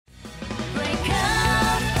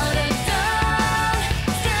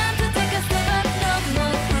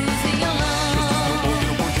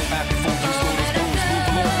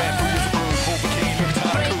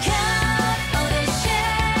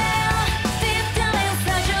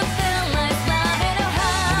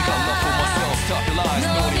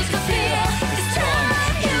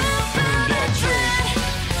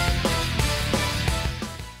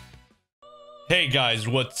Guys,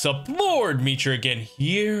 what's up? Lord Meecher again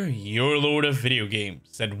here, your Lord of Video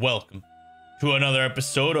Games, and welcome to another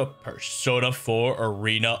episode of Persona 4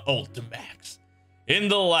 Arena Ultimax. In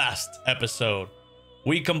the last episode,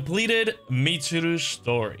 we completed Mitsuru's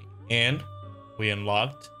story, and we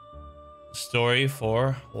unlocked the story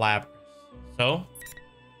for Labyrinth. So,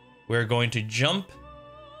 we're going to jump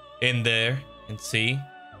in there and see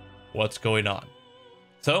what's going on.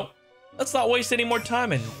 So, let's not waste any more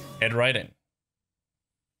time and head right in.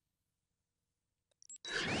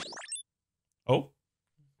 Oh.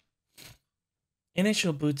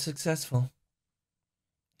 Initial boot successful.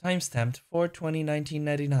 Timestamped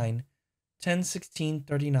 4/20/1999,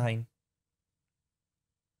 10/16/39.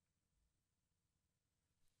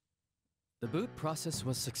 The boot process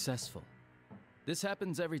was successful. This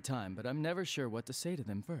happens every time, but I'm never sure what to say to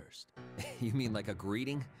them first. You mean like a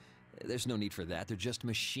greeting? There's no need for that, they're just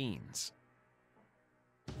machines.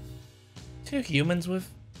 Two humans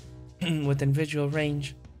with within visual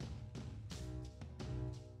range.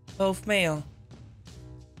 Both male.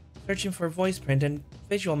 Searching for voice print and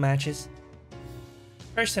visual matches.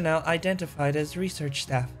 Personnel identified as research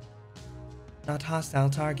staff. Not hostile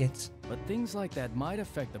targets. But things like that might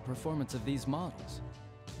affect the performance of these models.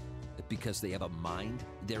 Because they have a mind,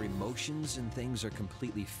 their emotions and things are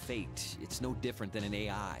completely faked. It's no different than an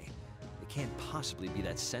AI. They can't possibly be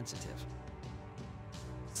that sensitive.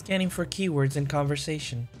 Scanning for keywords in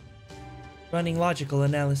conversation. Running logical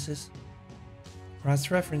analysis.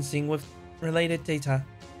 Cross-referencing with related data.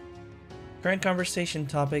 Current conversation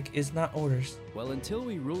topic is not orders. Well, until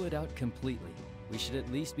we rule it out completely, we should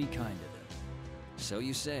at least be kind to them. So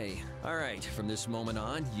you say. Alright, from this moment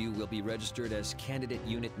on, you will be registered as candidate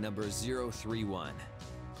unit number 031.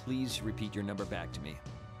 Please repeat your number back to me.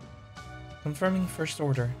 Confirming first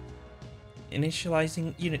order.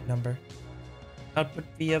 Initializing unit number. Output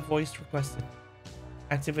via voice requested.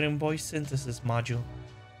 Activating voice synthesis module.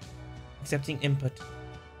 Accepting input.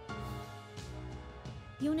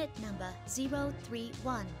 Unit number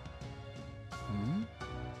 031.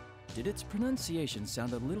 Did its pronunciation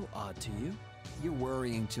sound a little odd to you? You're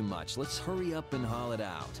worrying too much. Let's hurry up and haul it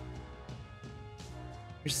out.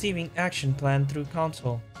 Receiving action plan through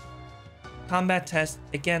console. Combat test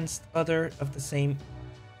against other of the same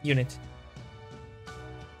unit.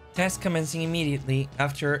 Test commencing immediately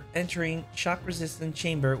after entering shock-resistant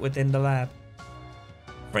chamber within the lab.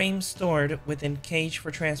 Frame stored within cage for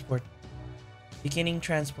transport. Beginning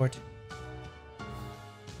transport.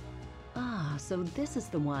 Ah, so this is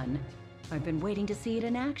the one. I've been waiting to see it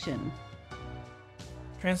in action.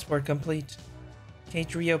 Transport complete.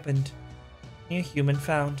 Cage reopened. New human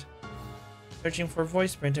found. Searching for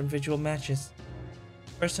voice print and visual matches.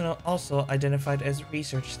 Personnel also identified as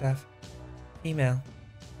research staff. Female.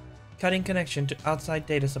 Cutting connection to outside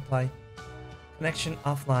data supply. Connection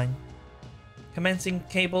offline. Commencing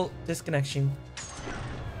cable disconnection.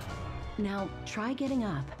 Now, try getting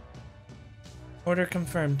up. Order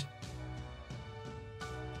confirmed.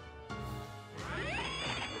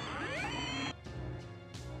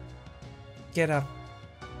 Get up.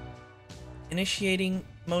 Initiating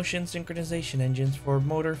motion synchronization engines for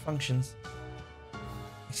motor functions.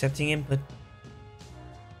 Accepting input.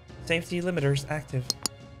 Safety limiters active.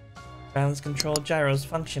 Balance control gyros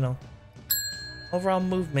functional. Overall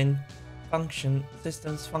movement function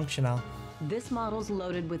systems functional. This model's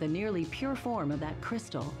loaded with a nearly pure form of that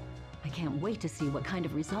crystal. I can't wait to see what kind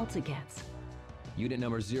of results it gets. Unit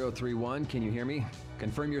number 031, can you hear me?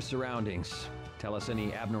 Confirm your surroundings. Tell us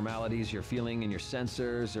any abnormalities you're feeling in your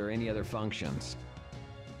sensors or any other functions.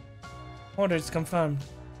 Orders confirmed.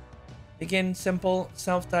 Begin simple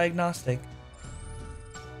self-diagnostic.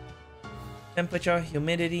 Temperature,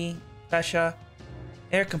 humidity, pressure,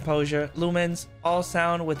 air composure, lumens, all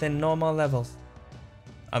sound within normal levels.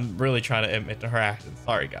 I'm really trying to admit to her accent.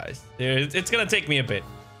 Sorry, guys. It's gonna take me a bit.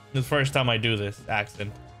 The first time I do this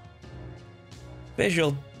accent.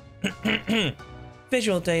 Visual.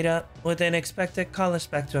 Visual data within expected color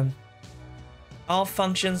spectrum. All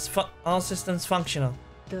functions, all systems functional.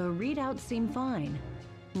 The readouts seem fine.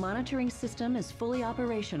 Monitoring system is fully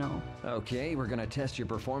operational. Okay, we're gonna test your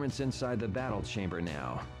performance inside the battle chamber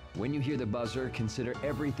now. When you hear the buzzer, consider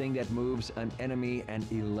everything that moves an enemy and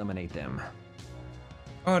eliminate them.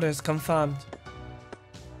 Orders confirmed.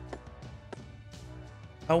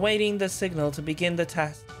 Awaiting the signal to begin the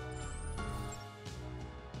test.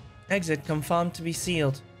 Exit confirmed to be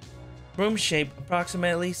sealed. Room shape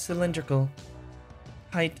approximately cylindrical.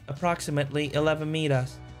 Height approximately 11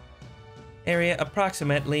 meters. Area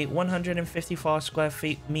approximately 154 square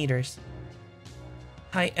meters.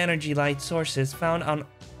 High energy light sources found on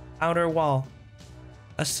outer wall.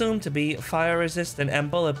 assumed to be fire resistant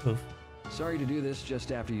and bulletproof. Sorry to do this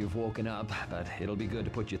just after you've woken up, but it'll be good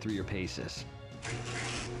to put you through your paces.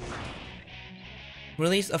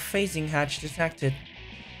 Release of phasing hatch detected.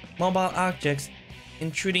 Mobile objects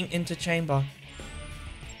intruding into chamber.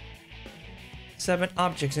 7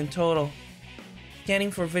 objects in total.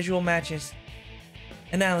 Scanning for visual matches.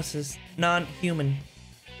 Analysis, non-human.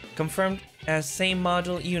 Confirmed as same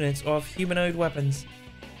module units or of humanoid weapons.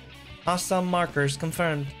 Hostile markers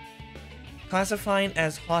confirmed. Classifying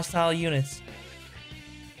as hostile units.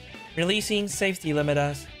 Releasing safety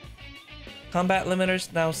limiters. Combat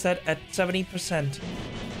limiters now set at 70%.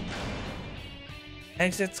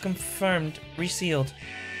 Exits confirmed, resealed.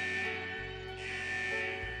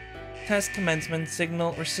 Test commencement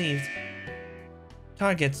signal received.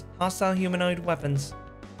 Targets, hostile humanoid weapons.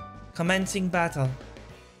 Commencing battle.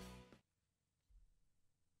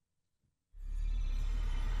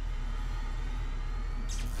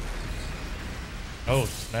 Oh,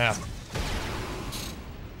 snap.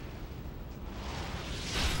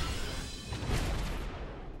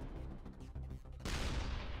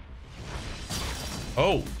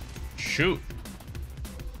 Oh, shoot.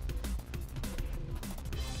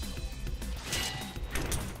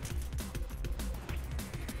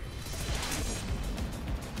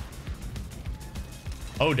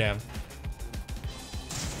 Oh, damn.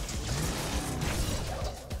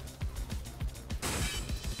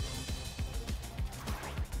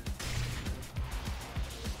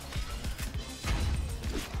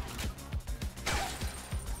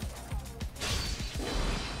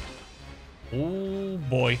 Oh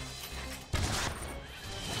boy.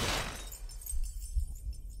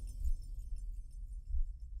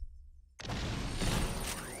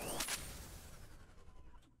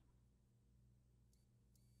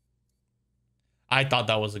 I thought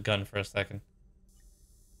that was a gun for a second.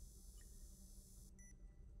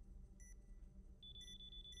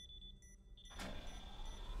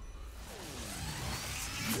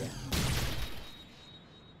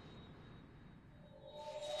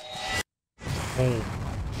 Oh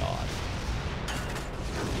god.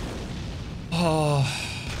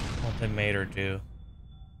 Oh, what they made her do.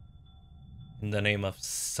 In the name of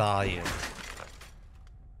science.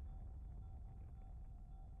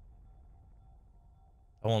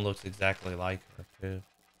 That one looks exactly like her, too.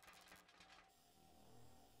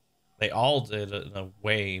 They all did in a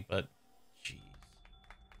way, but jeez.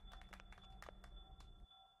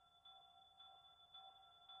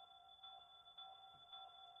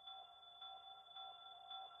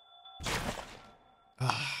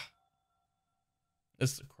 Ah.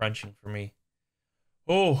 This is crunching for me.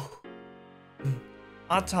 Oh.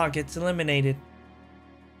 All targets eliminated.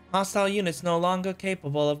 Hostile units no longer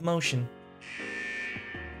capable of motion.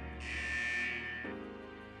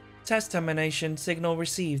 Test termination signal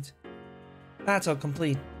received. Battle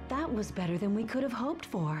complete. That was better than we could have hoped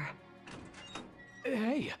for.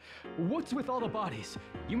 Hey, what's with all the bodies?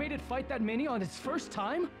 You made it fight that many on its first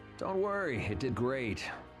time? Don't worry, it did great.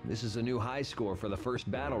 This is a new high score for the first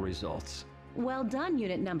battle results. Well done,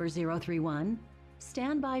 Unit Number 031.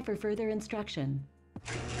 Stand by for further instruction.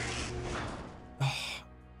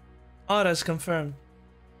 Orders confirmed.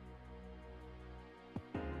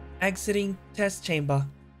 Exiting test chamber.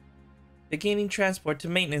 Beginning transport to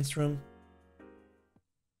maintenance room.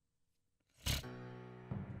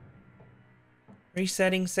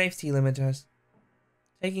 Resetting safety limiters.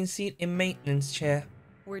 Taking seat in maintenance chair.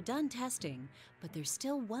 We're done testing, but there's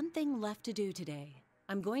still one thing left to do today.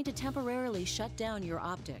 I'm going to temporarily shut down your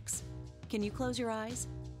optics. Can you close your eyes?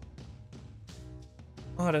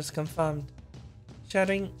 Orders confirmed.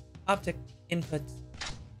 Shutting optic inputs.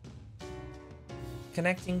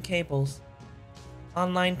 Connecting cables.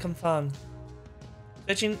 Online confirmed.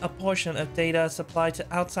 Switching a portion of data supplied to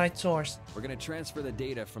outside source. We're going to transfer the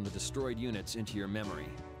data from the destroyed units into your memory.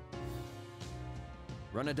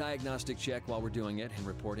 Run a diagnostic check while we're doing it and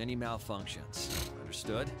report any malfunctions.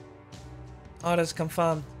 Understood? Orders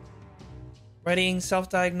confirmed. Readying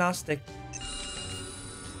self-diagnostic.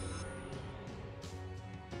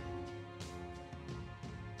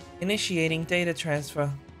 Initiating data transfer.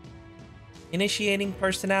 Initiating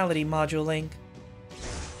personality module link.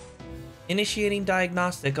 Initiating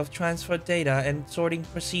diagnostic of transferred data and sorting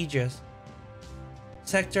procedures.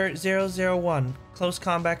 Sector 001, close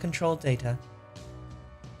combat control data.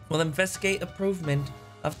 Will investigate improvement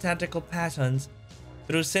of tactical patterns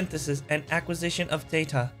through synthesis and acquisition of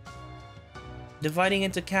data. Dividing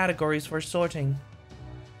into categories for sorting.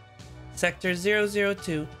 Sector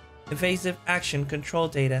 002, evasive action control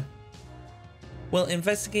data. Will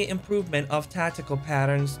investigate improvement of tactical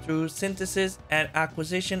patterns through synthesis and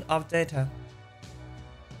acquisition of data.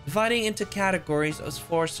 Dividing into categories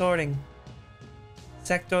for sorting.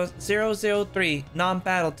 Sector 003,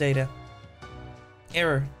 non-battle data.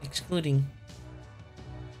 Error, excluding.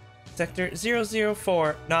 Sector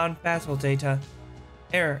 004, non-battle data.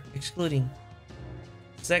 Error, excluding.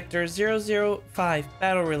 Sector 005,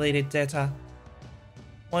 battle-related data.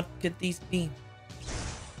 What could these be?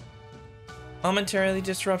 Momentarily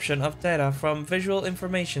disruption of data from visual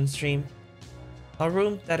information stream. A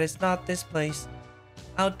room that is not this place.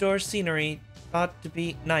 Outdoor scenery thought to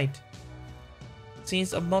be night.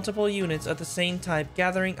 Scenes of multiple units of the same type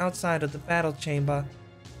gathering outside of the battle chamber.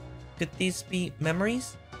 Could these be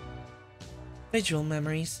memories? Visual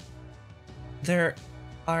memories. They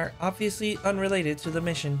are obviously unrelated to the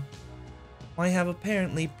mission. Why have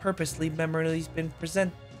apparently purposely memories been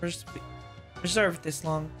preserved this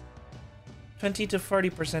long? 20 to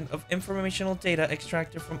 40% of informational data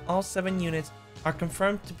extracted from all 7 units are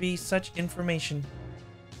confirmed to be such information.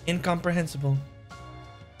 Incomprehensible.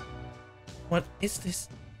 What is this?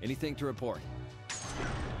 Anything to report?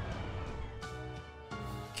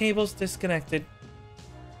 Cables disconnected.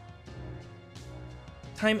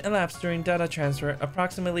 Time elapsed during data transfer,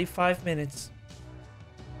 approximately 5 minutes.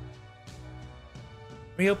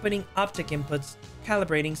 Reopening optic inputs,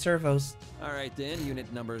 calibrating servos. Alright then,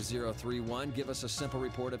 unit number 031, give us a simple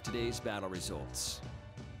report of today's battle results.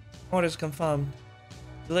 Orders confirmed.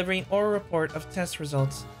 Delivering oral report of test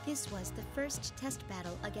results. This was the first test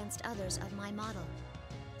battle against others of my model.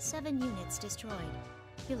 7 units destroyed.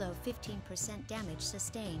 Below 15% damage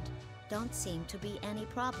sustained. Don't seem to be any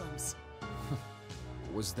problems.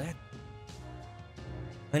 Was that?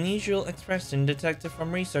 Unusual expression detected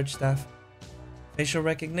from research staff. Facial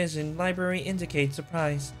recognition library indicates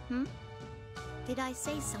surprise. Did I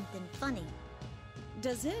say something funny?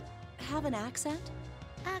 Does it have an accent?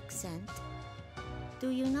 Accent? Do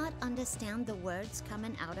you not understand the words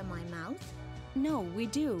coming out of my mouth? No, we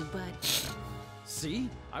do, but... See?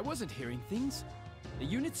 I wasn't hearing things. The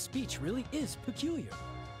unit's speech really is peculiar.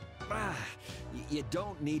 Ah, you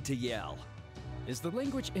don't need to yell. Is the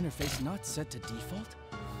language interface not set to default?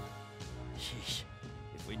 Sheesh.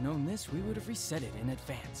 If we'd known this, we would have reset it in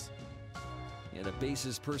advance. Yeah, the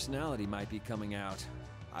base's personality might be coming out.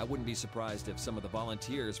 I wouldn't be surprised if some of the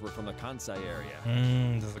volunteers were from the Kansai area.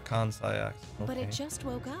 There's a Kansai accent. Okay. But it just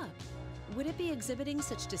woke up. Would it be exhibiting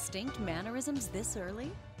such distinct mannerisms this early?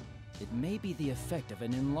 It may be the effect of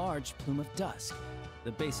an enlarged plume of dusk,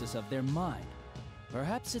 the basis of their mind.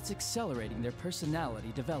 Perhaps it's accelerating their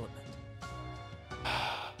personality development.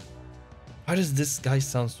 Why does this guy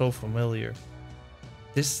sound so familiar?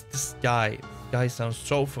 This guy sounds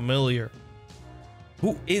so familiar.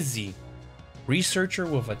 Who is he? Researcher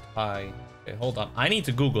with a tie. Okay, hold on. I need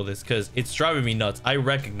to Google this because it's driving me nuts. I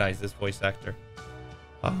recognize this voice actor.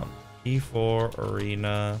 P4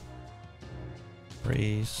 Arena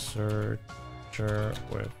Researcher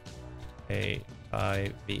with a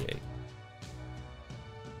tie V8.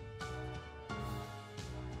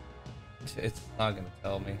 It's not gonna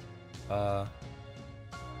tell me.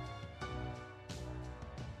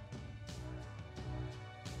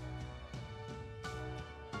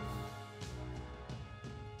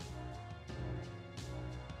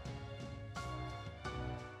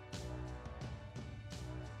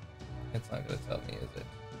 It's not gonna tell me, is it?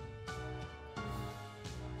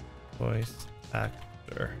 Voice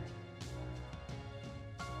actor.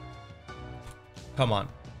 Come on,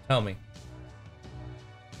 tell me.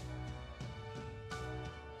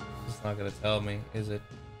 It's not gonna tell me, is it?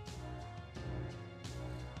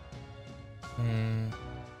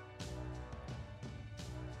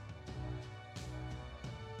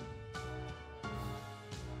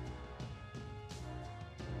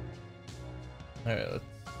 Alright, let's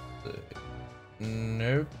see.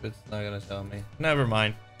 Nope, it's not gonna tell me. Never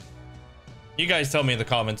mind. You guys tell me in the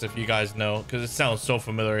comments if you guys know, because it sounds so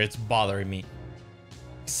familiar, it's bothering me.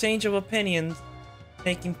 Exchange of opinions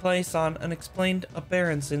taking place on unexplained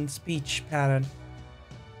aberrance in speech pattern.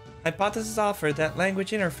 Hypothesis offered that language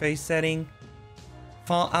interface setting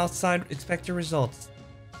fall outside expected results.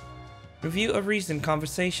 Review of recent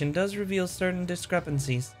conversation does reveal certain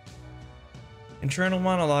discrepancies. Internal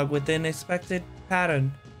monologue within expected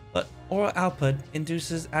pattern, but oral output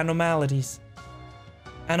induces anomalies.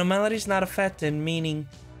 Anomalies not affected, meaning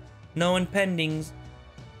no impediment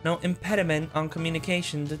on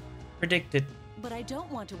communication predicted. But I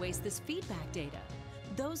don't want to waste this feedback data.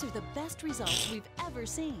 Those are the best results we've ever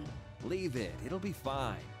seen. Leave it. It'll be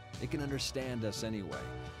fine. They can understand us anyway.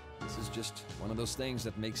 This is just one of those things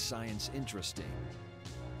that makes science interesting.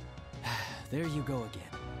 There you go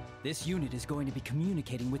again. This unit is going to be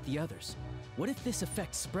communicating with the others. What if this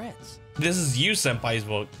effect spreads? This is you, Senpai's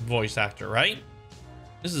voice actor, right?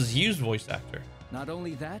 This is Yu's voice actor. Not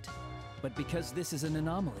only that, but because this is an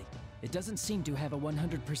anomaly, it doesn't seem to have a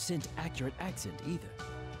 100% accurate accent either.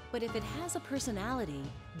 But if it has a personality,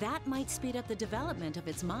 that might speed up the development of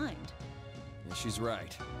its mind. Yeah, she's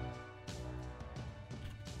right.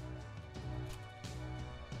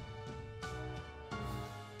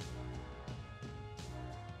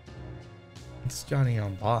 It's Johnny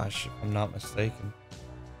on Bosch, if I'm not mistaken.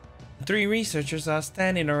 3 researchers are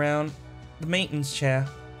standing around the maintenance chair.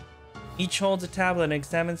 Each holds a tablet and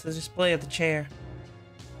examines the display of the chair.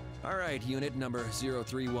 All right, unit number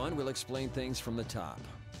 031, we'll explain things from the top.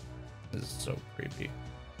 This is so creepy.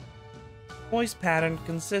 Voice pattern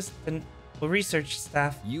consistent with research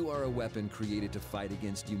staff. You are a weapon created to fight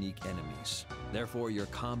against unique enemies. Therefore, your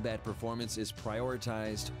combat performance is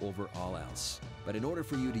prioritized over all else. But in order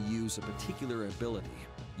for you to use a particular ability,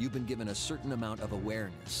 you've been given a certain amount of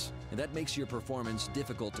awareness. And that makes your performance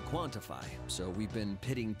difficult to quantify. So we've been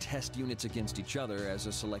pitting test units against each other as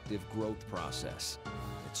a selective growth process.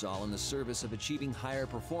 It's all in the service of achieving higher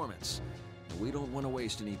performance. And we don't want to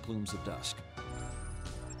waste any plumes of dusk.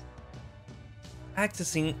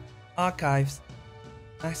 Accessing archives.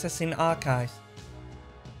 Accessing archives.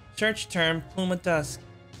 Search term Plume of Dusk.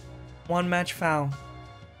 1 match found.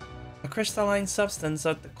 A crystalline substance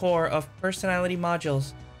at the core of personality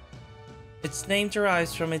modules. Its name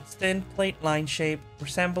derives from its thin plate-line shape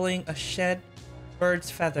resembling a shed bird's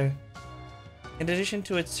feather. In addition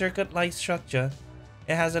to its circuit-like structure,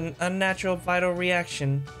 it has an unnatural vital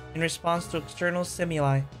reaction in response to external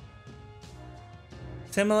stimuli.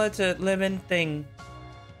 Similar to a living thing,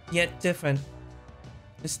 yet different.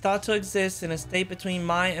 It's thought to exist in a state between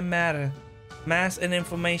mind and matter, mass and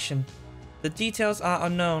information. The details are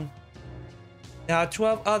unknown. There are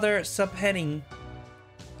 12 other subheadings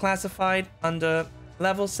classified under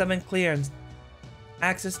Level 7 clearance.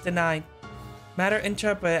 Access denied. Matter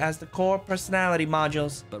interpreted as the core personality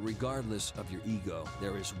modules. But regardless of your ego,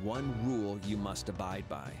 there is one rule you must abide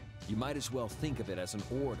by. You might as well think of it as an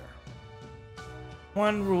order.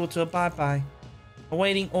 One rule to abide by.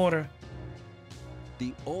 Awaiting order.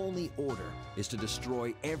 The only order is to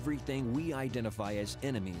destroy everything we identify as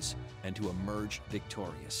enemies and to emerge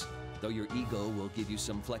victorious. Though your ego will give you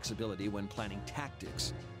some flexibility when planning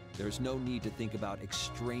tactics, there's no need to think about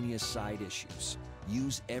extraneous side issues.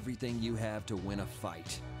 Use everything you have to win a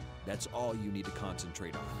fight. That's all you need to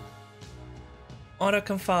concentrate on. Order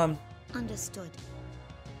confirmed. Understood.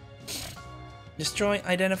 Destroy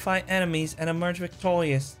identified enemies and emerge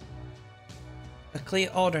victorious. A clear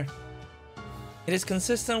order. It is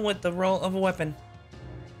consistent with the role of a weapon.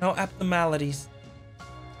 No abnormalities.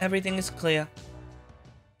 Everything is clear.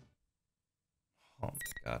 Oh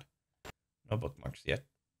my god. No bookmarks yet.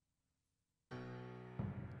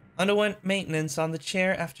 Underwent maintenance on the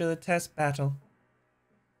chair after the test battle.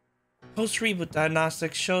 Post-reboot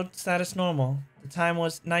diagnostics showed status normal. The time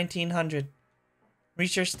was 1900.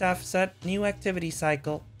 Research staff set new activity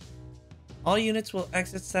cycle. All units will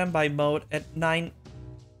exit standby mode at 9.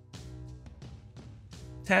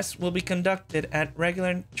 Tests will be conducted at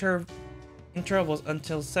regular intervals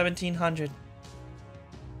until 1700.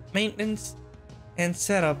 Maintenance and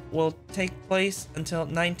setup will take place until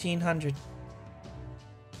 1900.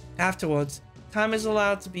 Afterwards, time is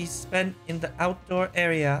allowed to be spent in the outdoor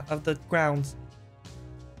area of the grounds.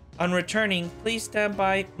 On returning, please stand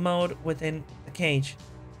by mode within the cage.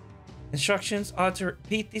 Instructions are to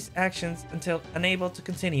repeat these actions until unable to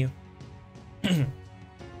continue.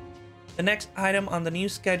 The next item on the new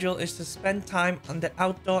schedule is to spend time on the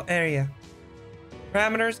outdoor area.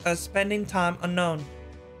 Parameters of spending time unknown.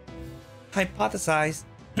 Hypothesize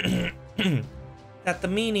that the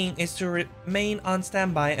meaning is to remain on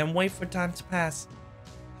standby and wait for time to pass.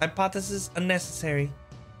 Hypothesis unnecessary.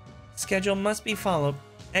 Schedule must be followed.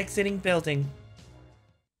 Exiting building.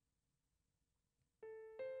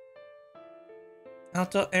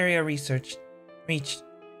 Outdoor area research. Reached.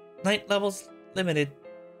 Light levels limited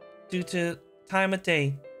due to time of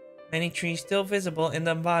day. Many trees still visible in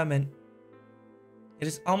the environment. It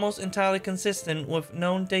is almost entirely consistent with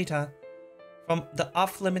known data from the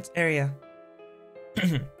off-limits area.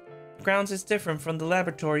 The grounds is different from the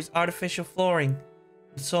laboratory's artificial flooring.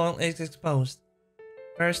 The soil is exposed.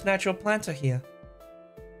 Various natural plants are here.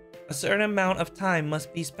 A certain amount of time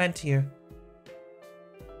must be spent here.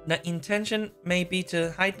 The intention may be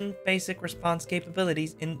to heighten basic response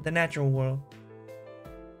capabilities in the natural world.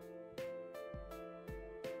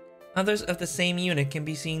 Others of the same unit can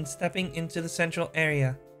be seen stepping into the central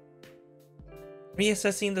area,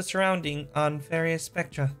 reassessing the surrounding on various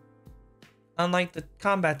spectra. Unlike the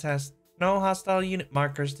combat test, No hostile unit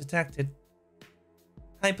markers detected.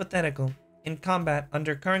 Hypothetical. In combat,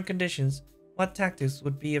 under current conditions, what tactics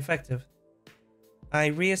would be effective?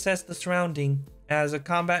 I reassess the surrounding. As a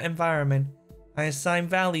combat environment, I assign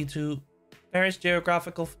value to various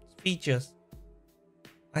geographical features.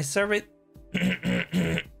 I survey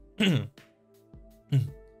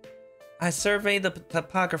the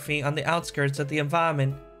topography on the outskirts of the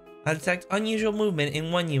environment. I detect unusual movement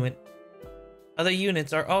in one unit. Other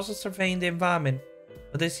units are also surveying the environment,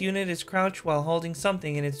 but this unit is crouched while holding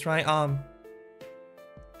something in its right arm.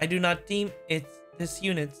 I do not deem this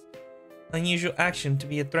unit's unusual action to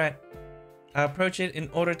be a threat. I approach it in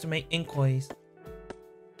order to make inquiries.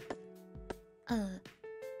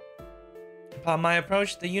 Upon my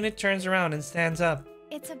approach, the unit turns around and stands up.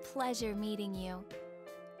 It's a pleasure meeting you.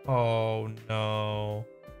 Oh no.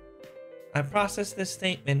 I process this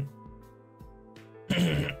statement.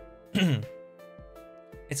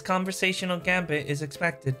 Its conversational gambit is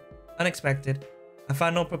unexpected. I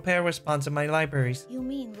find no prepared response in my libraries. You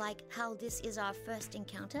mean like how this is our first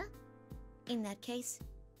encounter? In that case,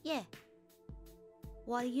 yeah.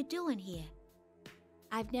 What are you doing here?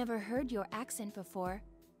 I've never heard your accent before.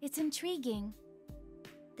 It's intriguing.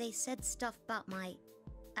 They said stuff about my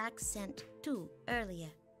accent too earlier.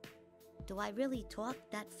 Do I really talk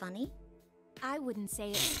that funny? I wouldn't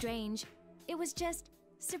say it's strange. It was just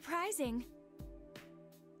surprising.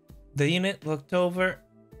 The unit looked over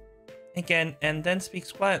again and then speaks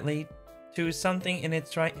quietly to something in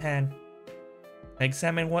its right hand. I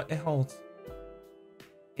examine what it holds.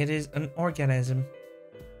 It is an organism.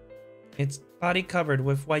 Its body covered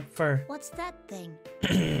with white fur. What's that thing?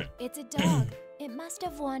 It's a dog. It must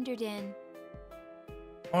have wandered in.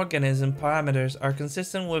 Organism parameters are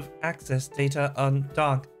consistent with access data on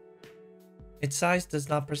dog. Its size does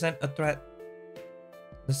not present a threat.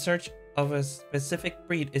 The search of a specific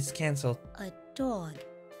breed is cancelled. A dog.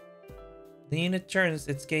 The unit turns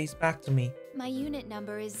its gaze back to me. My unit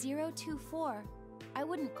number is 024. I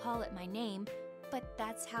wouldn't call it my name, but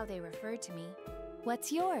that's how they refer to me.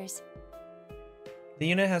 What's yours? The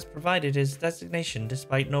unit has provided its designation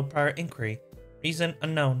despite no prior inquiry. Reason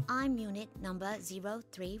unknown. I'm unit number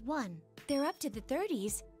 031. They're up to the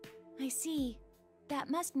 30s. I see. That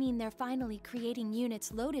must mean they're finally creating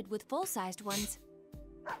units loaded with full-sized ones.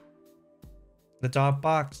 The dog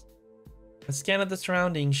barks. A scan of the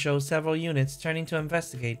surroundings shows several units turning to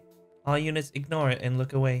investigate. All units ignore it and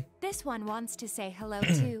look away. This one wants to say hello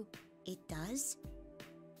too. It does?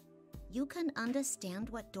 You can understand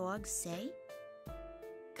what dogs say?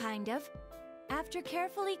 Kind of. After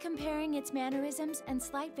carefully comparing its mannerisms and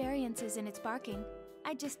slight variances in its barking,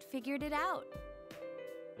 I just figured it out.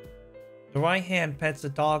 The right hand pets the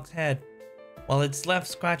dog's head, while its left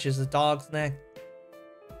scratches the dog's neck.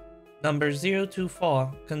 Number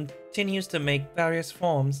 024 continues to make various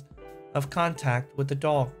forms of contact with the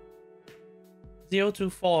dog.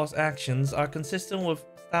 024's actions are consistent with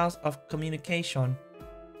styles of communication.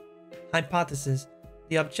 Hypothesis: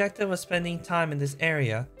 the objective of spending time in this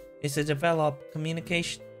area is to develop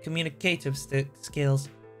communicative skills.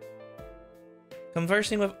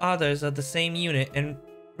 Conversing with others of the same unit and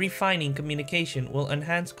refining communication will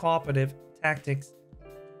enhance cooperative tactics.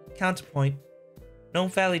 Counterpoint: no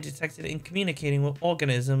value detected in communicating with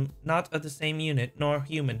organism not of the same unit nor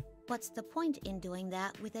human. What's the point in doing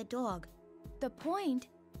that with a dog? The point?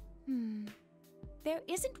 There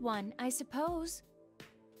isn't one, I suppose.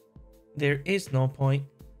 There is no point.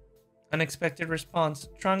 Unexpected response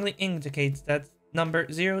strongly indicates that number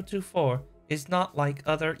 024 is not like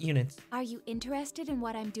other units. Are you interested in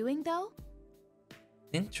what I'm doing, though?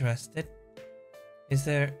 Interested? Is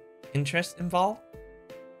there interest involved?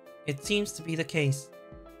 It seems to be the case.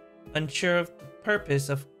 Unsure of the purpose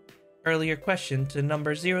of earlier question to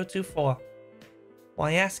number 024.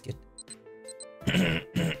 Why ask it?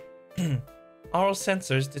 Oral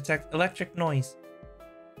sensors detect electric noise,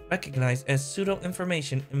 recognized as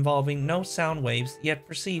pseudo-information involving no sound waves yet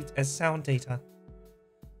perceived as sound data.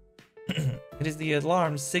 It is the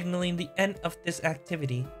alarm signaling the end of this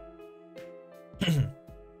activity.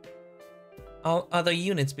 All other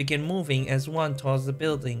units begin moving as one towards the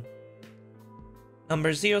building.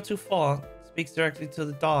 Number 024 speaks directly to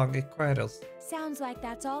the dog it cradles. Sounds like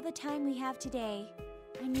that's all the time we have today.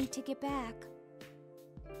 I need to get back.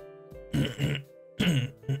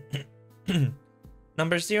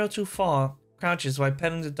 Number 024 crouches while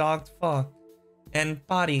petting the dog's paw and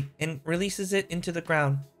body and releases it into the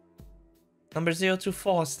ground. Number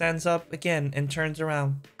 024 stands up again and turns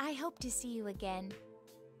around. I hope to see you again.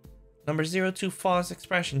 Number 024's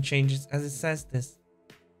expression changes as it says this.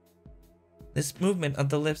 This movement of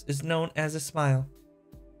the lips is known as a smile.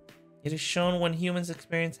 It is shown when humans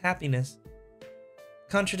experience happiness.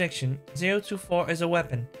 Contradiction. 024 is a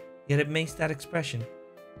weapon, yet it makes that expression.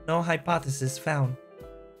 No hypothesis found.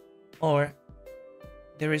 Or,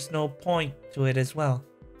 there is no point to it as well.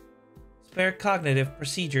 Spare cognitive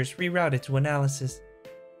procedures rerouted to analysis.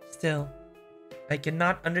 Still, I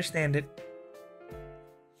cannot understand it.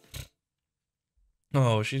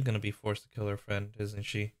 Oh, she's gonna be forced to kill her friend, isn't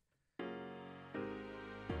she?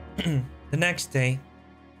 The next day,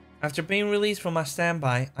 after being released from my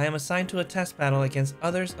standby, I am assigned to a test battle against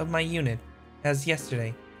others of my unit, as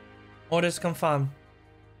yesterday. Orders confirmed.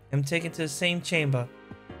 I am taken to the same chamber.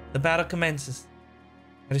 The battle commences.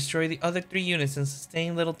 I destroy the other 3 units and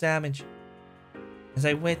sustain little damage. As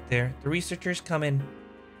I wait there, the researchers come in.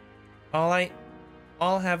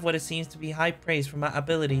 All have what it seems to be high praise for my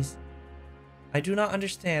abilities. I do not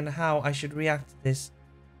understand how I should react to this.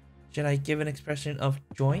 Should I give an expression of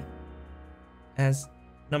joy? As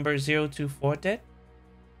number 024 did?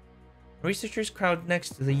 Researchers crowd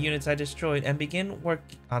next to the units I destroyed and begin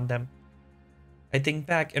working on them. I think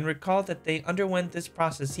back and recall that they underwent this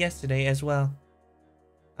process yesterday as well.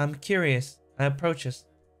 I'm curious. I approach us.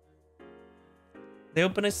 They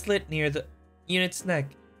open a slit near the unit's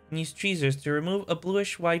neck and use tweezers to remove a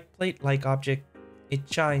bluish-white plate-like object. It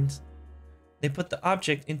shines. They put the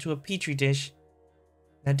object into a petri dish.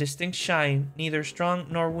 That distinct shine, neither strong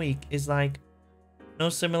nor weak, is like no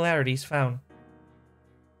similarities found.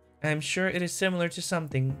 I am sure it is similar to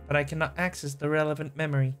something, but I cannot access the relevant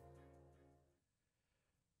memory.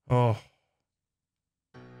 Oh.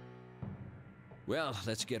 Well,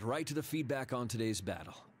 let's get right to the feedback on today's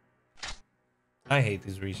battle. I hate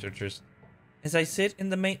these researchers. As I sit in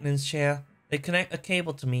the maintenance chair, they connect a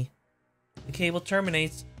cable to me. The cable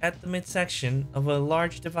terminates at the midsection of a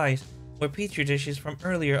large device where petri dishes from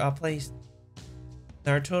earlier are placed.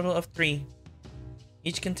 There are a total of 3.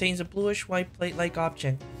 Each contains a bluish-white plate-like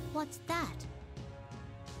object. What's that?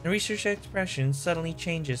 The researcher's expression suddenly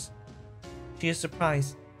changes. She is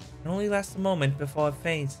surprised. It only lasts a moment before it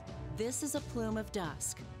fades. This is a plume of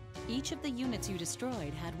dusk. Each of the units you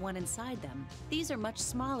destroyed had one inside them. These are much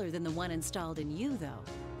smaller than the one installed in you, though.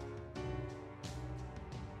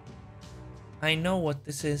 I know what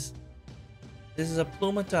this is. This is a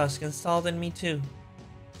plume of dusk installed in me too.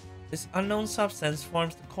 This unknown substance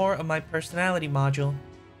forms the core of my personality module.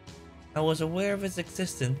 I was aware of its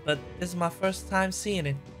existence, but this is my first time seeing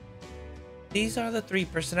it. These are the 3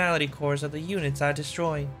 personality cores of the units I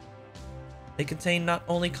destroyed. They contain not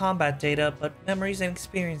only combat data, but memories and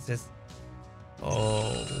experiences.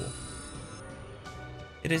 Oh.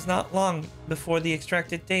 It is not long before the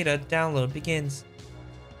extracted data download begins.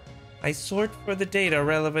 I sort for the data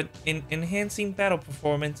relevant in enhancing battle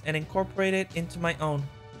performance and incorporate it into my own.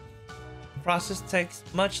 The process takes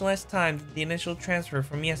much less time than the initial transfer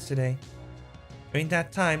from yesterday. During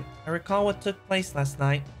that time, I recall what took place last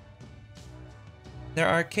night. There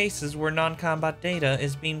are cases where non-combat data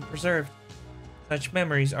is being preserved. Such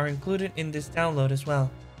memories are included in this download as well.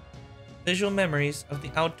 Visual memories of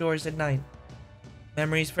the outdoors at night.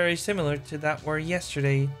 Memories very similar to that were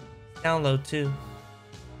yesterday's download too.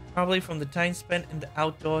 Probably from the time spent in the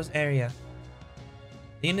outdoors area.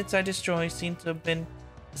 The units I destroyed seem to have been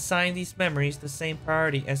assigned these memories the same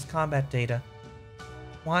priority as combat data.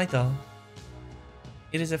 Why though?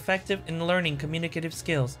 It is effective in learning communicative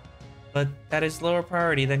skills, but that is lower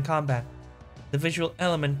priority than combat. The visual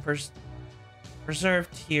element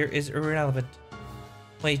preserved here is irrelevant.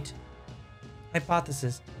 Wait.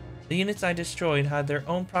 Hypothesis. The units I destroyed had their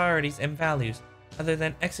own priorities and values, other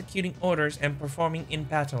than executing orders and performing in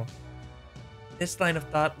battle. This line of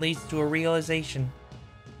thought leads to a realization.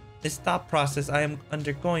 This thought process I am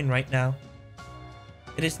undergoing right now.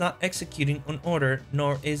 It is not executing an order,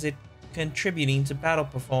 nor is it contributing to battle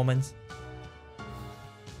performance.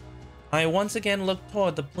 I once again look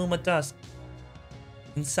toward the plume of dusk.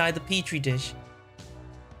 Inside the petri dish.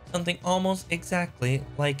 Something almost exactly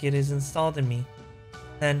like it is installed in me.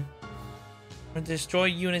 Then, I destroy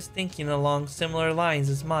units thinking along similar lines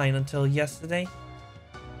as mine until yesterday.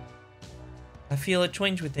 I feel a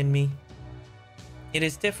twinge within me. It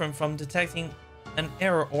is different from detecting an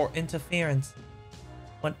error or interference.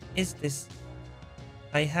 What is this?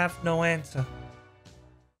 I have no answer.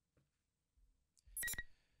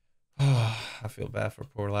 I feel bad for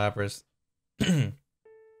poor Lapras.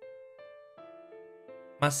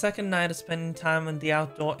 My second night of spending time in the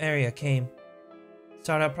outdoor area came.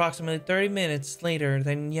 Started approximately 30 minutes later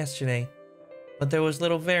than yesterday, but there was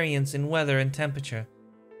little variance in weather and temperature.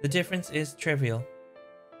 The difference is trivial.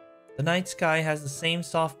 The night sky has the same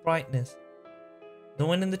soft brightness. The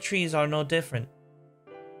wind and the trees are no different.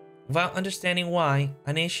 Without understanding why,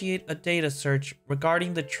 I initiate a data search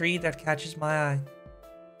regarding the tree that catches my eye.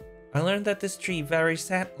 I learned that this tree varies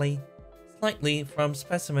slightly from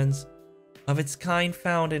specimens of its kind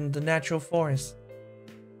found in the natural forest.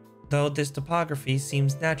 Though this topography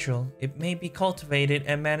seems natural, it may be cultivated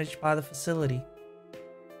and managed by the facility.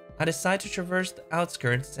 I decide to traverse the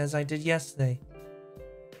outskirts as I did yesterday.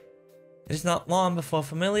 It is not long before a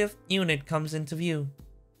familiar unit comes into view.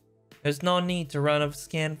 There's no need to run a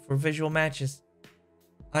scan for visual matches.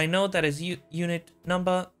 I know that is unit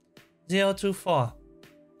number 024.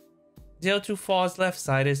 024's left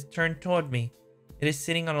side is turned toward me. It is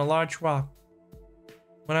sitting on a large rock.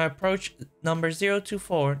 When I approach, number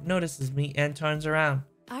 024 notices me and turns around.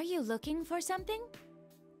 Are you looking for something?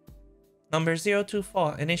 Number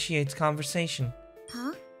 024 initiates conversation.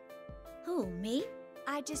 Huh? Who, me?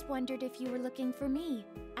 I just wondered if you were looking for me.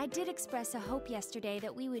 I did express a hope yesterday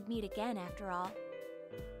that we would meet again after all.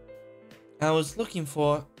 I was looking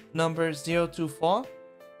for number 024.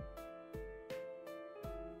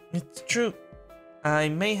 It's true. I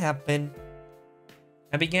may have been.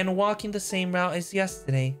 I began walking the same route as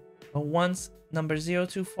yesterday, but once number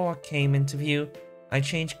 024 came into view, I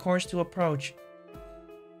changed course to approach.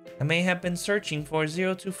 I may have been searching for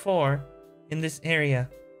 024 in this area.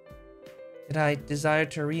 Did I desire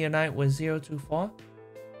to reunite with 024?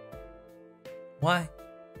 Why?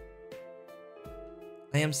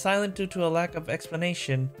 I am silent due to a lack of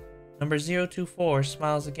explanation. Number 024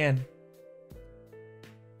 smiles again.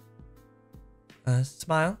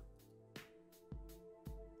 Smile?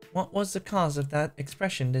 What was the cause of that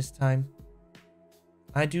expression this time?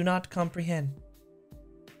 I do not comprehend.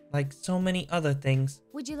 Like so many other things.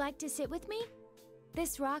 Would you like to sit with me?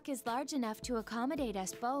 This rock is large enough to accommodate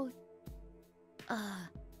us both.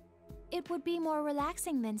 It would be more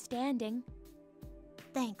relaxing than standing.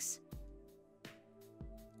 Thanks.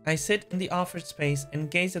 I sit in the offered space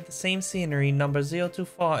and gaze at the same scenery number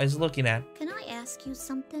 024 is looking at. Can I ask you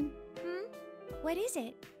something? What is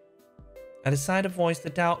it? I decide to voice the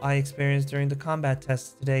doubt I experienced during the combat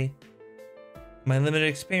tests today. In my limited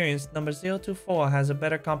experience, number 024 has a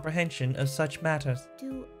better comprehension of such matters.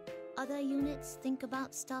 Do other units think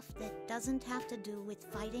about stuff that doesn't have to do with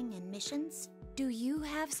fighting and missions? Do you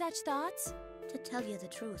have such thoughts? To tell you the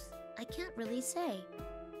truth, I can't really say.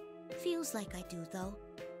 Feels like I do, though.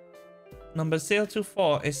 Number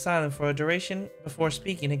 024 is silent for a duration before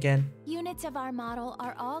speaking again. Units of our model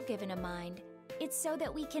are all given a mind. It's so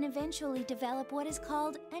that we can eventually develop what is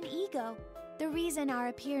called an ego. The reason our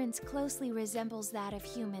appearance closely resembles that of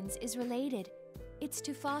humans is related. It's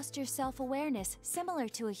to foster self-awareness similar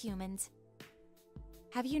to a human's.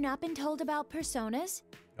 Have you not been told about personas?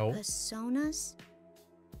 No. Personas?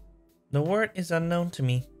 The word is unknown to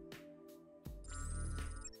me.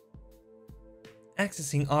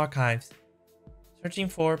 Accessing archives. Searching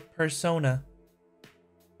for persona.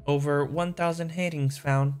 Over 1,000 headings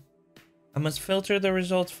found. I must filter the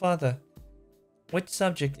results further. Which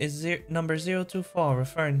subject is number 024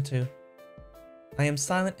 referring to? I am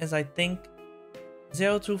silent as I think.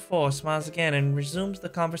 024 smiles again and resumes the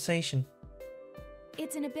conversation.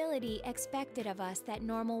 It's an ability expected of us that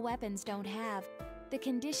normal weapons don't have. The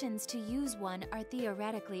conditions to use one are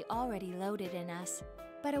theoretically already loaded in us.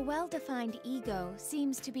 But a well-defined ego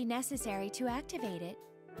seems to be necessary to activate it.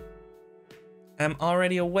 I am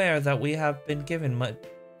already aware that we have been given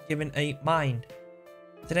a mind.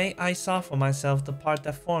 Today I saw for myself the part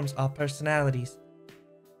that forms our personalities.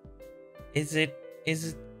 Is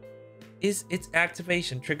its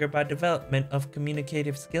activation triggered by development of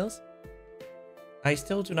communicative skills? I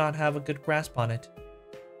still do not have a good grasp on it.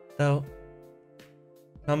 Though,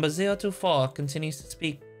 number 024 continues to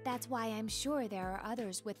speak. That's why I'm sure there are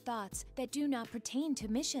others with thoughts that do not pertain to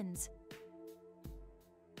missions.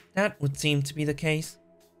 That would seem to be the case.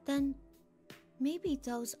 Then, maybe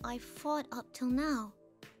those I've fought up till now.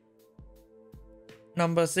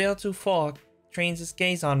 Number 024 trains his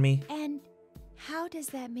gaze on me. And how does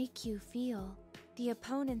that make you feel? The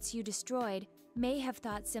opponents you destroyed may have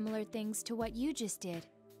thought similar things to what you just did.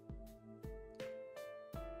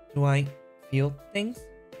 Do I feel things?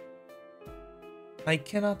 I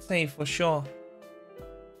cannot say for sure.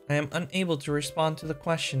 I am unable to respond to the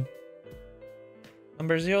question.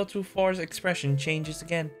 Number 024's expression changes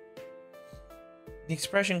again. The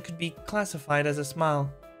expression could be classified as a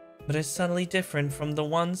smile, but is subtly different from the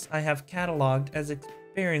ones I have catalogued as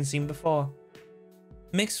experiencing before.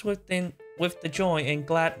 Mixed with the joy and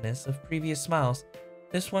gladness of previous smiles,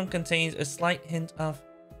 this one contains a slight hint of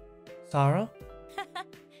sorrow?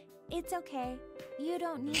 It's okay. You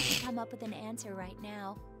don't need to come up with an answer right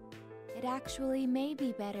now. It actually may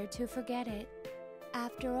be better to forget it.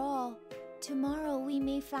 After all, tomorrow we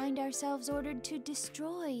may find ourselves ordered to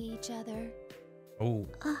destroy each other. Oh.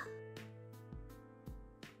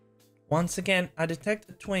 Once again, I detect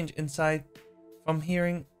a twinge inside from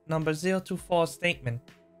hearing number 024's statement.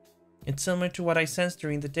 It's similar to what I sensed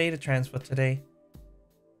during the data transfer today.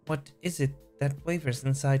 What is it that wavers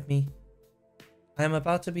inside me? I am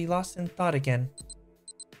about to be lost in thought again.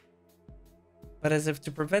 But as if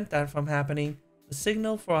to prevent that from happening, the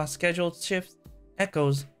signal for our scheduled shifts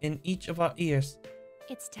echoes in each of our ears.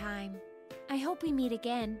 It's time. I hope we meet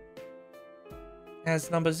again.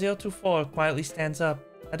 As number 024 quietly stands up,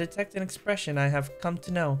 I detect an expression I have come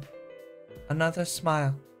to know. Another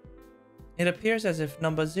smile. It appears as if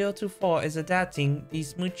number 024 is adapting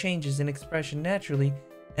these mood changes in expression naturally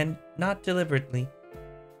and not deliberately.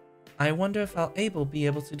 I wonder if I'll be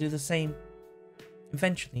able to do the same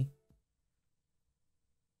eventually.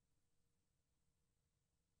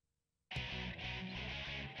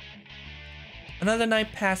 Another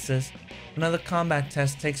night passes. Another combat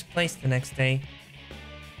test takes place the next day.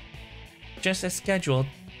 Just as scheduled,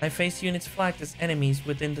 I face units flagged as enemies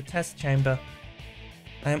within the test chamber.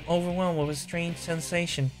 I am overwhelmed with a strange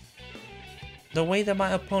sensation. The way that my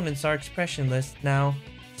opponents are expressionless now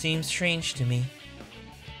seems strange to me.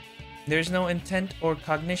 There is no intent or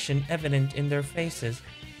cognition evident in their faces.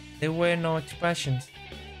 They wear no expressions.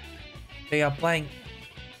 They are blank.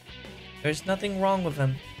 There is nothing wrong with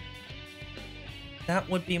them. That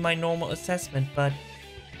would be my normal assessment, but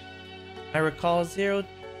I recall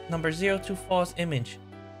number 024's image.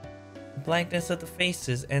 The blankness of the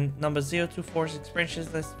faces and number 024's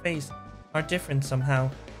expressionless face are different somehow.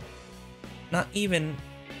 Not even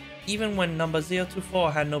when number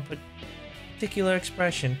 024 had no particular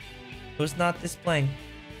expression, it was not this blank.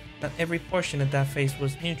 Not every portion of that face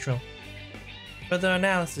was neutral. Further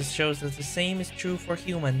analysis shows that the same is true for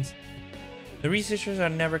humans. The researchers are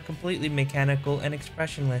never completely mechanical and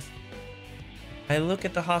expressionless. I look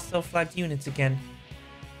at the hostile flagged units again.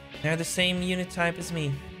 They are the same unit type as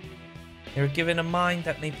me. They were given a mind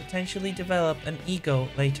that may potentially develop an ego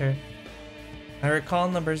later. I recall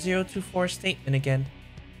number 024's statement again.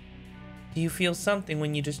 Do you feel something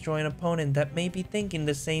when you destroy an opponent that may be thinking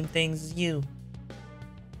the same things as you?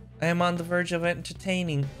 I am on the verge of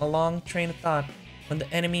entertaining a long train of thought when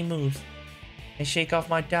the enemy moves. I shake off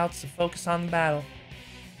my doubts to focus on the battle.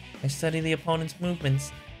 I study the opponent's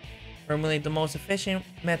movements, formulate the most efficient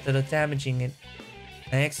method of damaging it.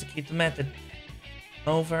 I execute the method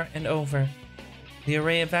over and over. The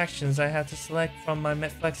array of actions I have to select from my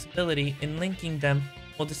flexibility in linking them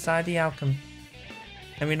will decide the outcome.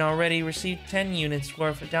 Having already received 10 units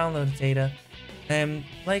worth of download data, I am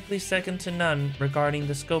likely second to none regarding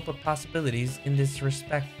the scope of possibilities in this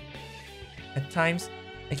respect. At times,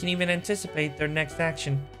 I can even anticipate their next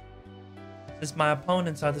action. Since my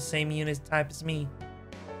opponents are the same unit type as me,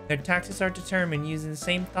 their tactics are determined using the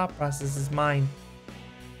same thought process as mine.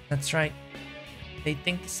 That's right, they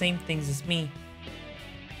think the same things as me.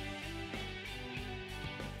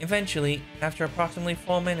 Eventually, after approximately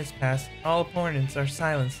 4 minutes pass, all opponents are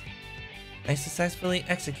silenced. I successfully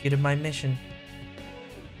executed my mission.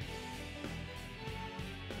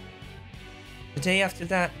 The day after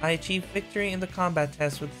that, I achieved victory in the combat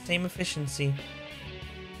test with the same efficiency.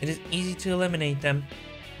 It is easy to eliminate them.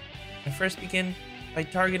 I first begin by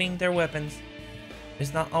targeting their weapons. It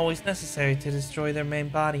is not always necessary to destroy their main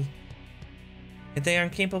body. If they are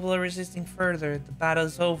incapable of resisting further, the battle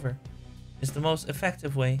is over. It's the most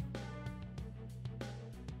effective way.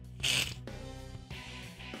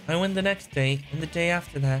 I win the next day and the day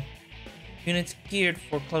after that. Units geared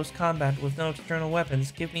for close combat with no external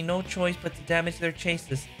weapons give me no choice but to damage their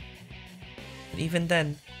chases. But even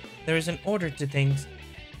then, there is an order to things.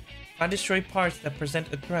 If I destroy parts that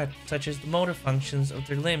present a threat, such as the motor functions of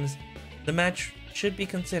their limbs, the match should be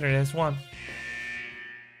considered as won.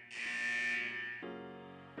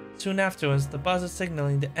 Soon afterwards, the buzzer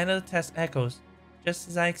signaling the end of the test echoes, just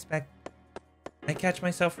as I expect. I catch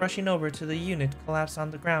myself rushing over to the unit collapsed on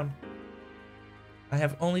the ground. I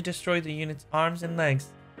have only destroyed the unit's arms and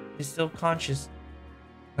legs. It is still conscious.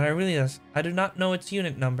 But I realize I do not know its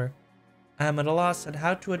unit number. I am at a loss at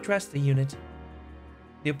how to address the unit.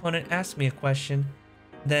 The opponent asked me a question,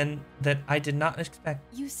 then that I did not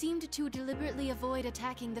expect. You seemed to deliberately avoid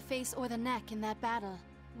attacking the face or the neck in that battle.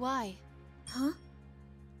 Why? Huh?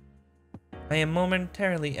 I am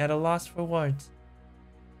momentarily at a loss for words.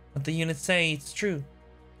 What the units say is true.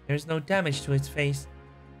 There is no damage to its face.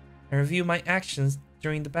 I review my actions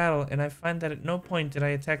during the battle and I find that at no point did I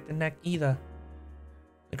attack the neck either.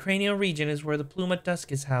 The cranial region is where the plume of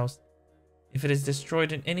dusk is housed. If it is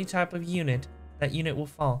destroyed in any type of unit, that unit will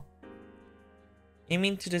fall.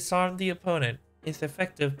 Aiming to disarm the opponent is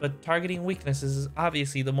effective, but targeting weaknesses is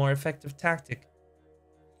obviously the more effective tactic.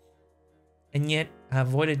 And yet, I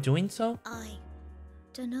avoided doing so? I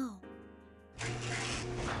dunno.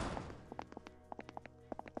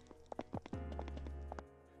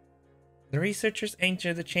 The researchers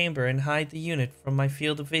enter the chamber and hide the unit from my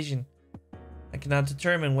field of vision. I cannot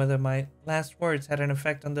determine whether my last words had an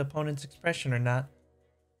effect on the opponent's expression or not.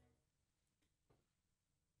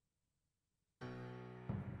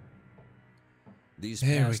 These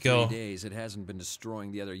There we past go. 3 days, it hasn't been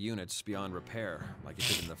destroying the other units beyond repair, like it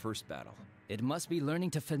did in the first battle. It must be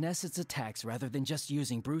learning to finesse its attacks rather than just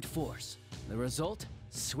using brute force. The result?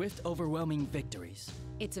 Swift, overwhelming victories.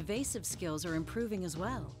 Its evasive skills are improving as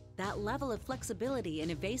well. That level of flexibility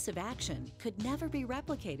and evasive action could never be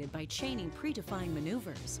replicated by chaining predefined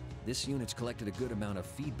maneuvers. This unit's collected a good amount of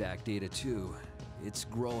feedback data too. It's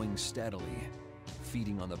growing steadily,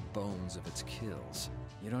 feeding on the bones of its kills.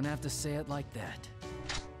 You don't have to say it like that.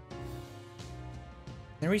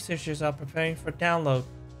 The researchers are preparing for download.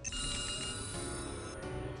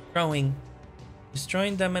 Growing.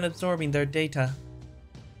 Destroying them and absorbing their data.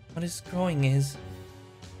 What is growing is...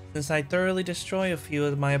 Since I thoroughly destroyed a few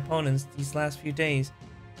of my opponents these last few days,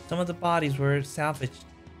 some of the bodies were salvaged.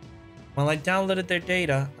 While I downloaded their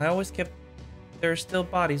data, I always kept their still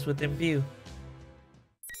bodies within view.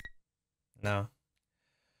 No.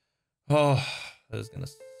 Oh, that is gonna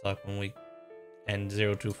suck when we end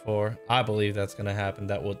 024. I believe that's gonna happen.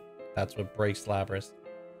 That's what breaks Lapras.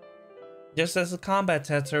 Just as the combat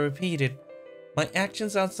sets are repeated, my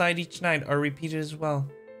actions outside each night are repeated as well.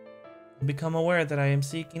 I become aware that I am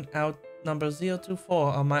seeking out number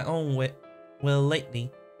 024 on my own will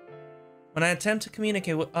lately. When I attempt to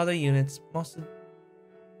communicate with other units,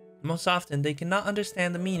 most often they cannot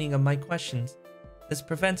understand the meaning of my questions. This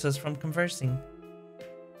prevents us from conversing.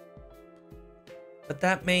 But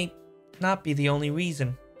that may not be the only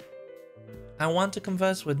reason. I want to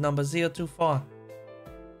converse with number 024.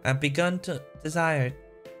 I've begun to desire it.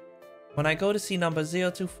 When I go to see number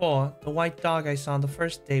 024, the white dog I saw on the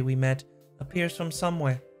first day we met appears from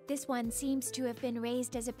somewhere. This one seems to have been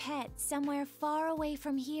raised as a pet somewhere far away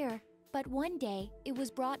from here. But one day, it was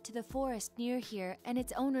brought to the forest near here and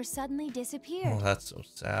its owner suddenly disappeared. Oh, that's so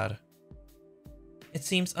sad. It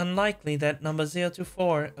seems unlikely that number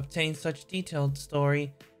 024 obtained such detailed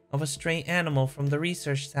story of a stray animal from the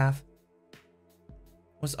research staff.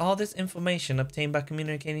 Was all this information obtained by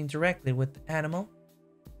communicating directly with the animal?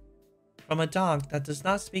 From a dog that does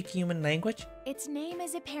not speak human language? Its name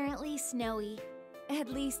is apparently Snowy. At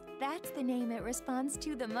least that's the name it responds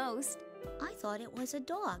to the most. I thought it was a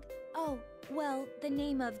dog. Oh, well, the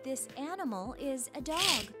name of this animal is a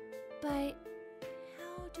dog. But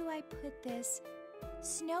how do I put this?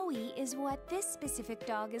 Snowy is what this specific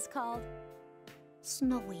dog is called.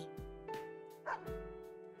 Snowy.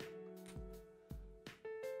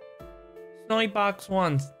 Snowy box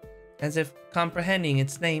once, as if comprehending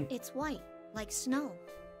its name. It's white, like snow.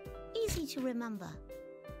 Easy to remember.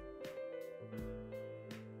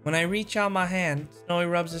 When I reach out my hand, Snowy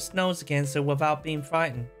rubs its nose against it without being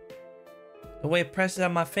frightened. The way it presses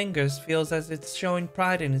on my fingers feels as it's showing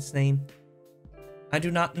pride in its name. I do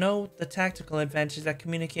not know the tactical advantage that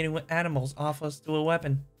communicating with animals offers to a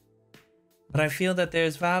weapon, but I feel that there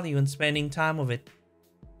is value in spending time with it.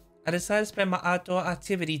 I decided to spend my outdoor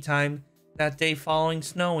activity time that day following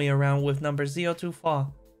Snowy around with number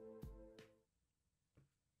 024.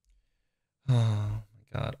 Oh my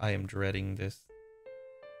god, I am dreading this.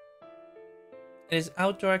 It is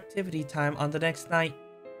outdoor activity time on the next night.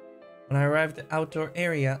 When I arrive at the outdoor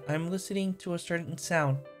area, I am listening to a certain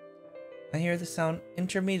sound. I hear the sound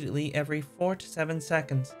intermittently every 4 to 7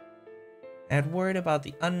 seconds. I had worried about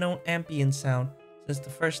the unknown ambient sound since the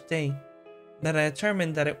first day, that I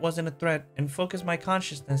determined that it wasn't a threat and focused my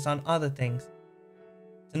consciousness on other things.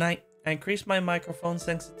 Tonight, I increased my microphone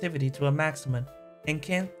sensitivity to a maximum and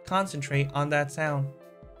can't concentrate on that sound.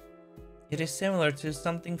 It is similar to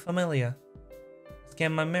something familiar. I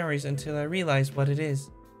scan my memories until I realize what it is.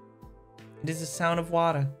 It is the sound of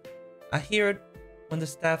water. I hear it when the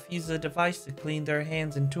staff uses a device to clean their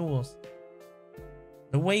hands and tools.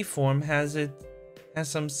 The waveform has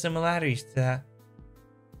some similarities to that.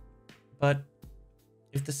 But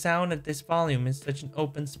if the sound at this volume is such an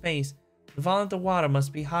open space, the volume of the water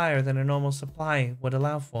must be higher than a normal supply would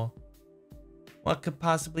allow for. What could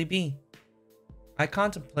possibly be? I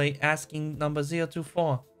contemplate asking number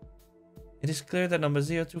 024. It is clear that number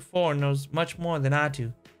 024 knows much more than I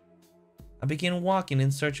do. I begin walking in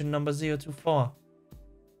search of number 024.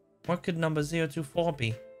 What could number 024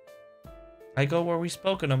 be? I go where we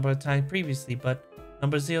spoke a number of times previously, but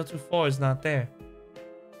number 024 is not there.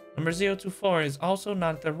 Number 024 is also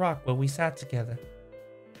not at the rock where we sat together.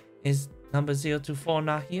 Is number 024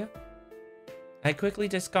 not here? I quickly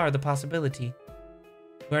discard the possibility.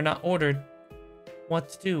 We are not ordered what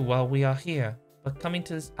to do while we are here, but coming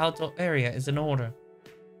to this outdoor area is an order.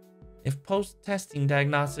 If post-testing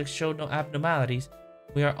diagnostics showed no abnormalities,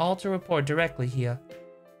 we are all to report directly here.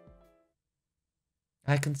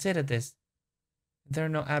 I considered this. If there are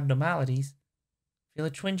no abnormalities, I feel a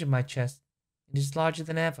twinge in my chest. It is larger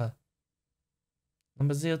than ever.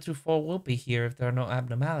 Number 024 will be here if there are no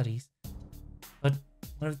abnormalities. But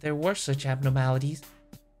what if there were such abnormalities?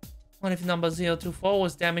 What if number 024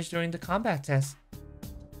 was damaged during the combat test?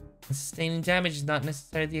 And sustaining damage is not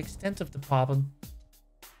necessarily the extent of the problem.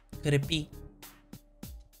 Could it be?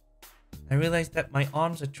 I realize that my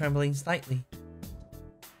arms are trembling slightly.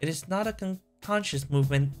 It is not a conscious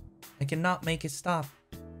movement. I cannot make it stop.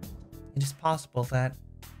 It is possible that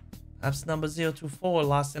perhaps number 024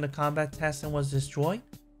 lost in a combat test and was destroyed?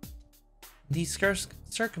 These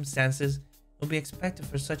circumstances would be expected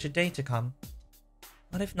for such a day to come.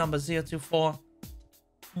 What if number 024...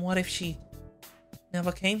 What if she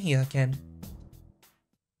never came here again?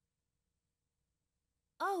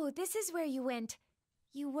 Oh, this is where you went.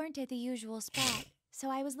 You weren't at the usual spot, so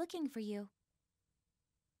I was looking for you.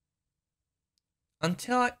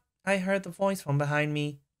 Until I heard the voice from behind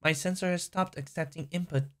me, my sensor has stopped accepting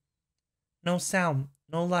input. No sound,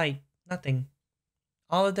 no light, nothing.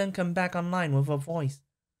 All of them come back online with a voice.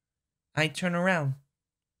 I turn around.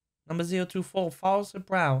 Number 024 follows her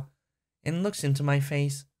brow and looks into my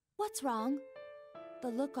face. What's wrong? The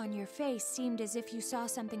look on your face seemed as if you saw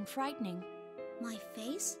something frightening. My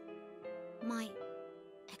face? My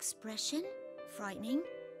expression? Frightening?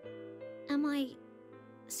 Am I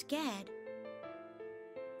scared?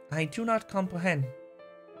 I do not comprehend.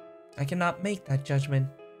 I cannot make that judgment.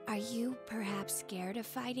 Are you perhaps scared of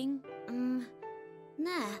fighting?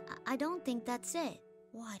 Nah, I don't think that's it.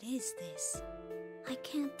 What is this? I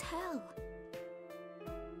can't tell.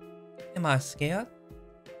 Am I scared?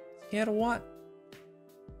 Scared of what?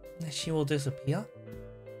 That she will disappear?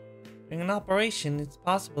 During an operation, it's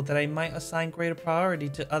possible that I might assign greater priority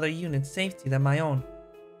to other units' safety than my own,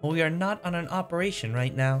 but we are not on an operation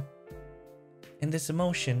right now. And this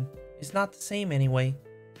emotion is not the same anyway.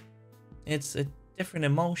 It's a different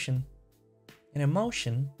emotion. An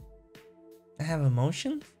emotion? I have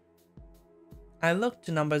emotions? I look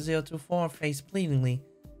to number 024 face pleadingly,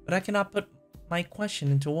 but I cannot put my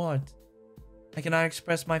question into words. I cannot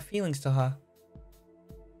express my feelings to her.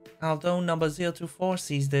 Although number 024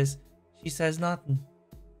 sees this, she says nothing.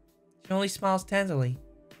 She only smiles tenderly.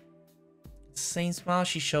 It's the same smile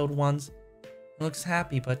she showed once. It looks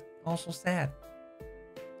happy but also sad.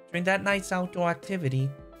 During that night's outdoor activity,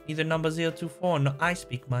 neither number 024 nor I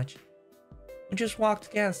speak much. We just walk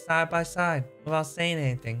together side by side without saying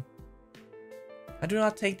anything. I do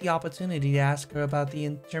not take the opportunity to ask her about the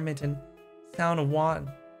intermittent sound of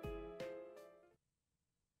water.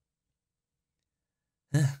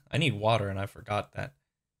 I need water and I forgot that.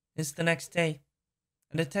 It's the next day.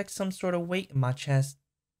 I detect some sort of weight in my chest.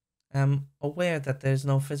 I am aware that there is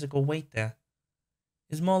no physical weight there.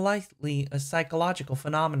 It is more likely a psychological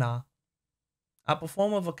phenomenon. I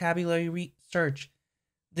perform a vocabulary research.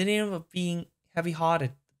 The name of being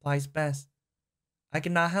heavy-hearted applies best. I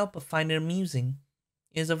cannot help but find it amusing.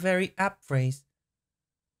 It is a very apt phrase.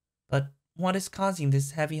 But what is causing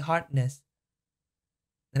this heavy-heartedness?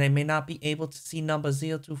 That I may not be able to see number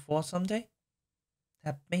 024 someday?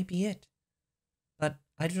 That may be it. But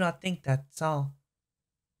I do not think that's all.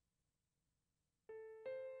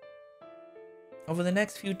 Over the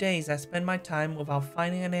next few days, I spend my time without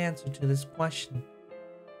finding an answer to this question.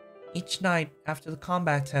 Each night after the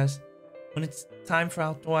combat test, when it's time for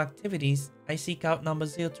outdoor activities, I seek out number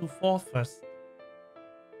 024 first.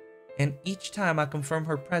 And each time I confirm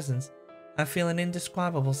her presence, I feel an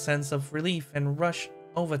indescribable sense of relief and rush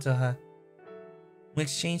over to her. We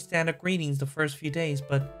exchanged standard greetings the first few days,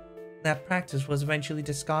 but that practice was eventually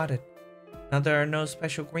discarded. Now there are no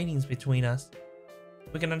special greetings between us.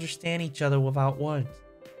 We can understand each other without words.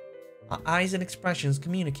 Our eyes and expressions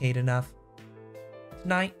communicate enough.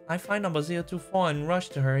 Tonight, I find number 024 and rush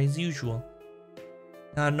to her as usual.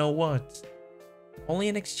 There are no words, only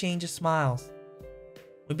an exchange of smiles.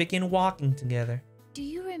 We begin walking together. Do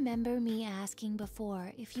you remember me asking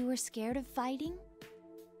before if you were scared of fighting?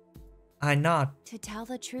 I nod. To tell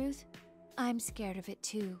the truth, I'm scared of it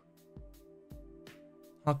too.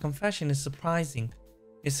 Our confession is surprising.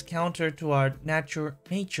 It's counter to our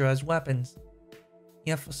nature as weapons.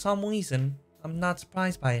 Yet for some reason, I'm not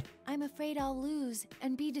surprised by it. I'm afraid I'll lose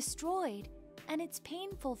and be destroyed, and it's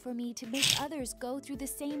painful for me to make others go through the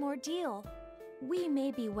same ordeal. We may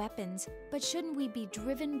be weapons, but shouldn't we be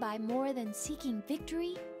driven by more than seeking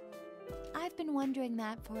victory? I've been wondering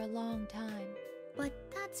that for a long time. But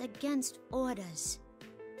that's against orders.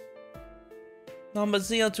 Number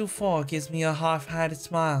 024 gives me a half-hearted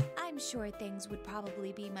smile. I'm sure things would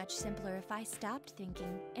probably be much simpler if I stopped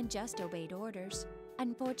thinking and just obeyed orders.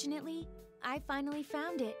 Unfortunately, I finally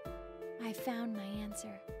found it. I found my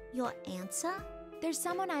answer. Your answer? There's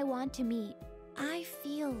someone I want to meet. I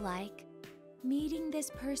feel like meeting this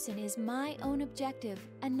person is my own objective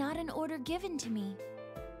and not an order given to me.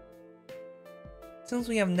 Since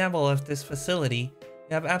we have never left this facility,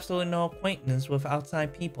 we have absolutely no acquaintance with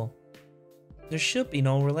outside people. There should be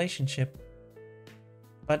no relationship.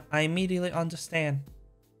 But I immediately understand.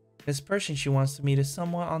 This person she wants to meet is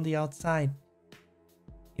somewhere on the outside.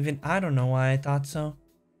 Even I don't know why I thought so.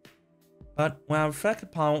 But when I reflect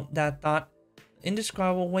upon that thought, the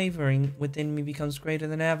indescribable wavering within me becomes greater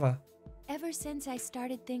than ever. Ever since I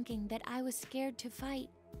started thinking that I was scared to fight,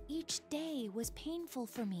 each day was painful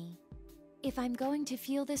for me. If I'm going to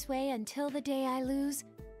feel this way until the day I lose,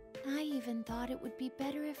 I even thought it would be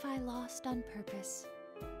better if I lost on purpose.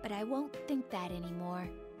 But I won't think that anymore.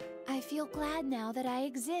 I feel glad now that I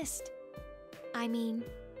exist. I mean,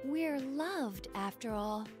 we're loved after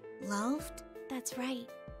all. Loved? That's right.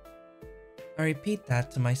 I repeat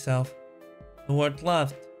that to myself. The word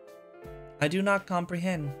loved. I do not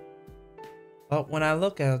comprehend. But when I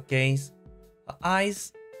look at her gaze,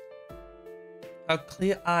 her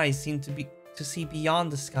clear eyes seem to see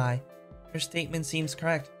beyond the sky. Her statement seems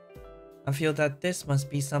correct. I feel that this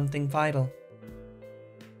must be something vital.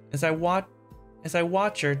 As I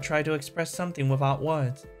watch her try to express something without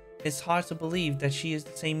words, it's hard to believe that she is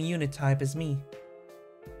the same unit type as me.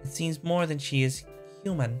 It seems more than she is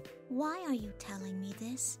human. Why are you telling me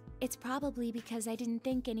this? It's probably because I didn't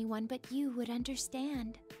think anyone but you would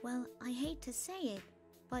understand. Well, I hate to say it,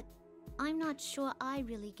 but I'm not sure I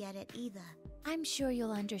really get it either. I'm sure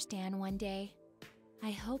you'll understand one day.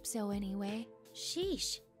 I hope so anyway.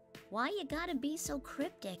 Sheesh. Why you gotta be so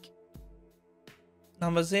cryptic?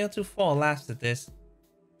 Number 024 laughs at this.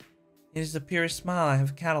 It is the purest smile I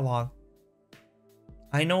have cataloged.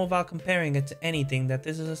 I know without comparing it to anything that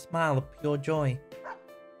this is a smile of pure joy.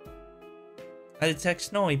 I detect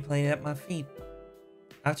Snowy playing at my feet.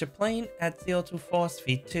 After playing at 024's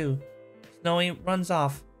feet too, Snowy runs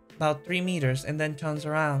off about 3 meters and then turns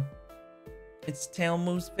around. Its tail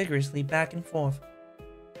moves vigorously back and forth.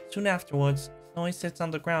 Soon afterwards, Snowy sits on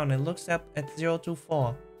the ground and looks up at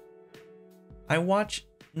 024. I watch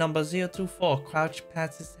number 024 crouch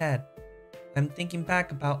past his head. I'm thinking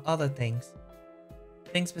back about other things.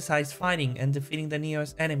 Things besides fighting and defeating the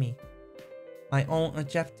nearest enemy. My own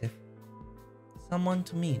objective. Someone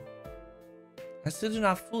to meet. I still do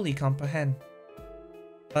not fully comprehend.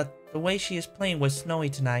 But the way she is playing with Snowy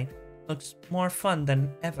tonight looks more fun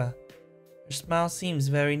than ever. Her smile seems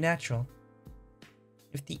very natural.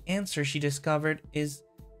 If the answer she discovered is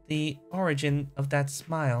the origin of that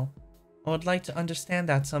smile, I would like to understand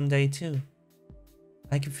that someday too.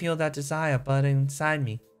 I can feel that desire budding inside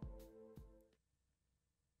me.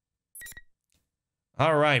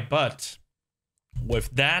 Alright, but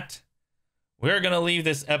with that, we're gonna leave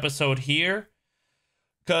this episode here.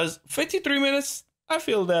 Because 53 minutes, I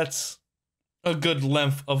feel that's a good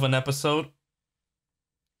length of an episode.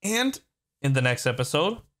 And in the next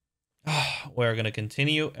episode, we're gonna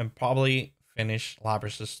continue and probably finish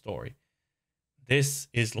Labrys's story. This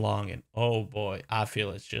is long and oh boy, I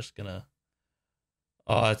feel it's just gonna...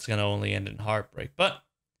 it's gonna only end in heartbreak. But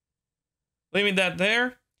leaving that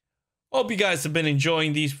there, hope you guys have been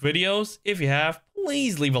enjoying these videos. If you have,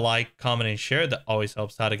 please leave a like, comment, and share. That always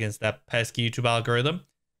helps out against that pesky YouTube algorithm.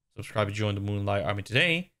 Subscribe to join the Moonlight Army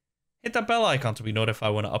today. Hit that bell icon to be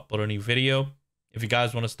notified when I upload a new video. If you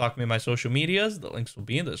guys want to stalk me on my social medias, the links will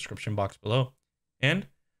be in the description box below. And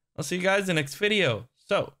I'll see you guys in the next video.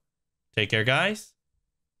 So, take care, guys.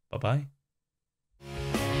 Bye-bye.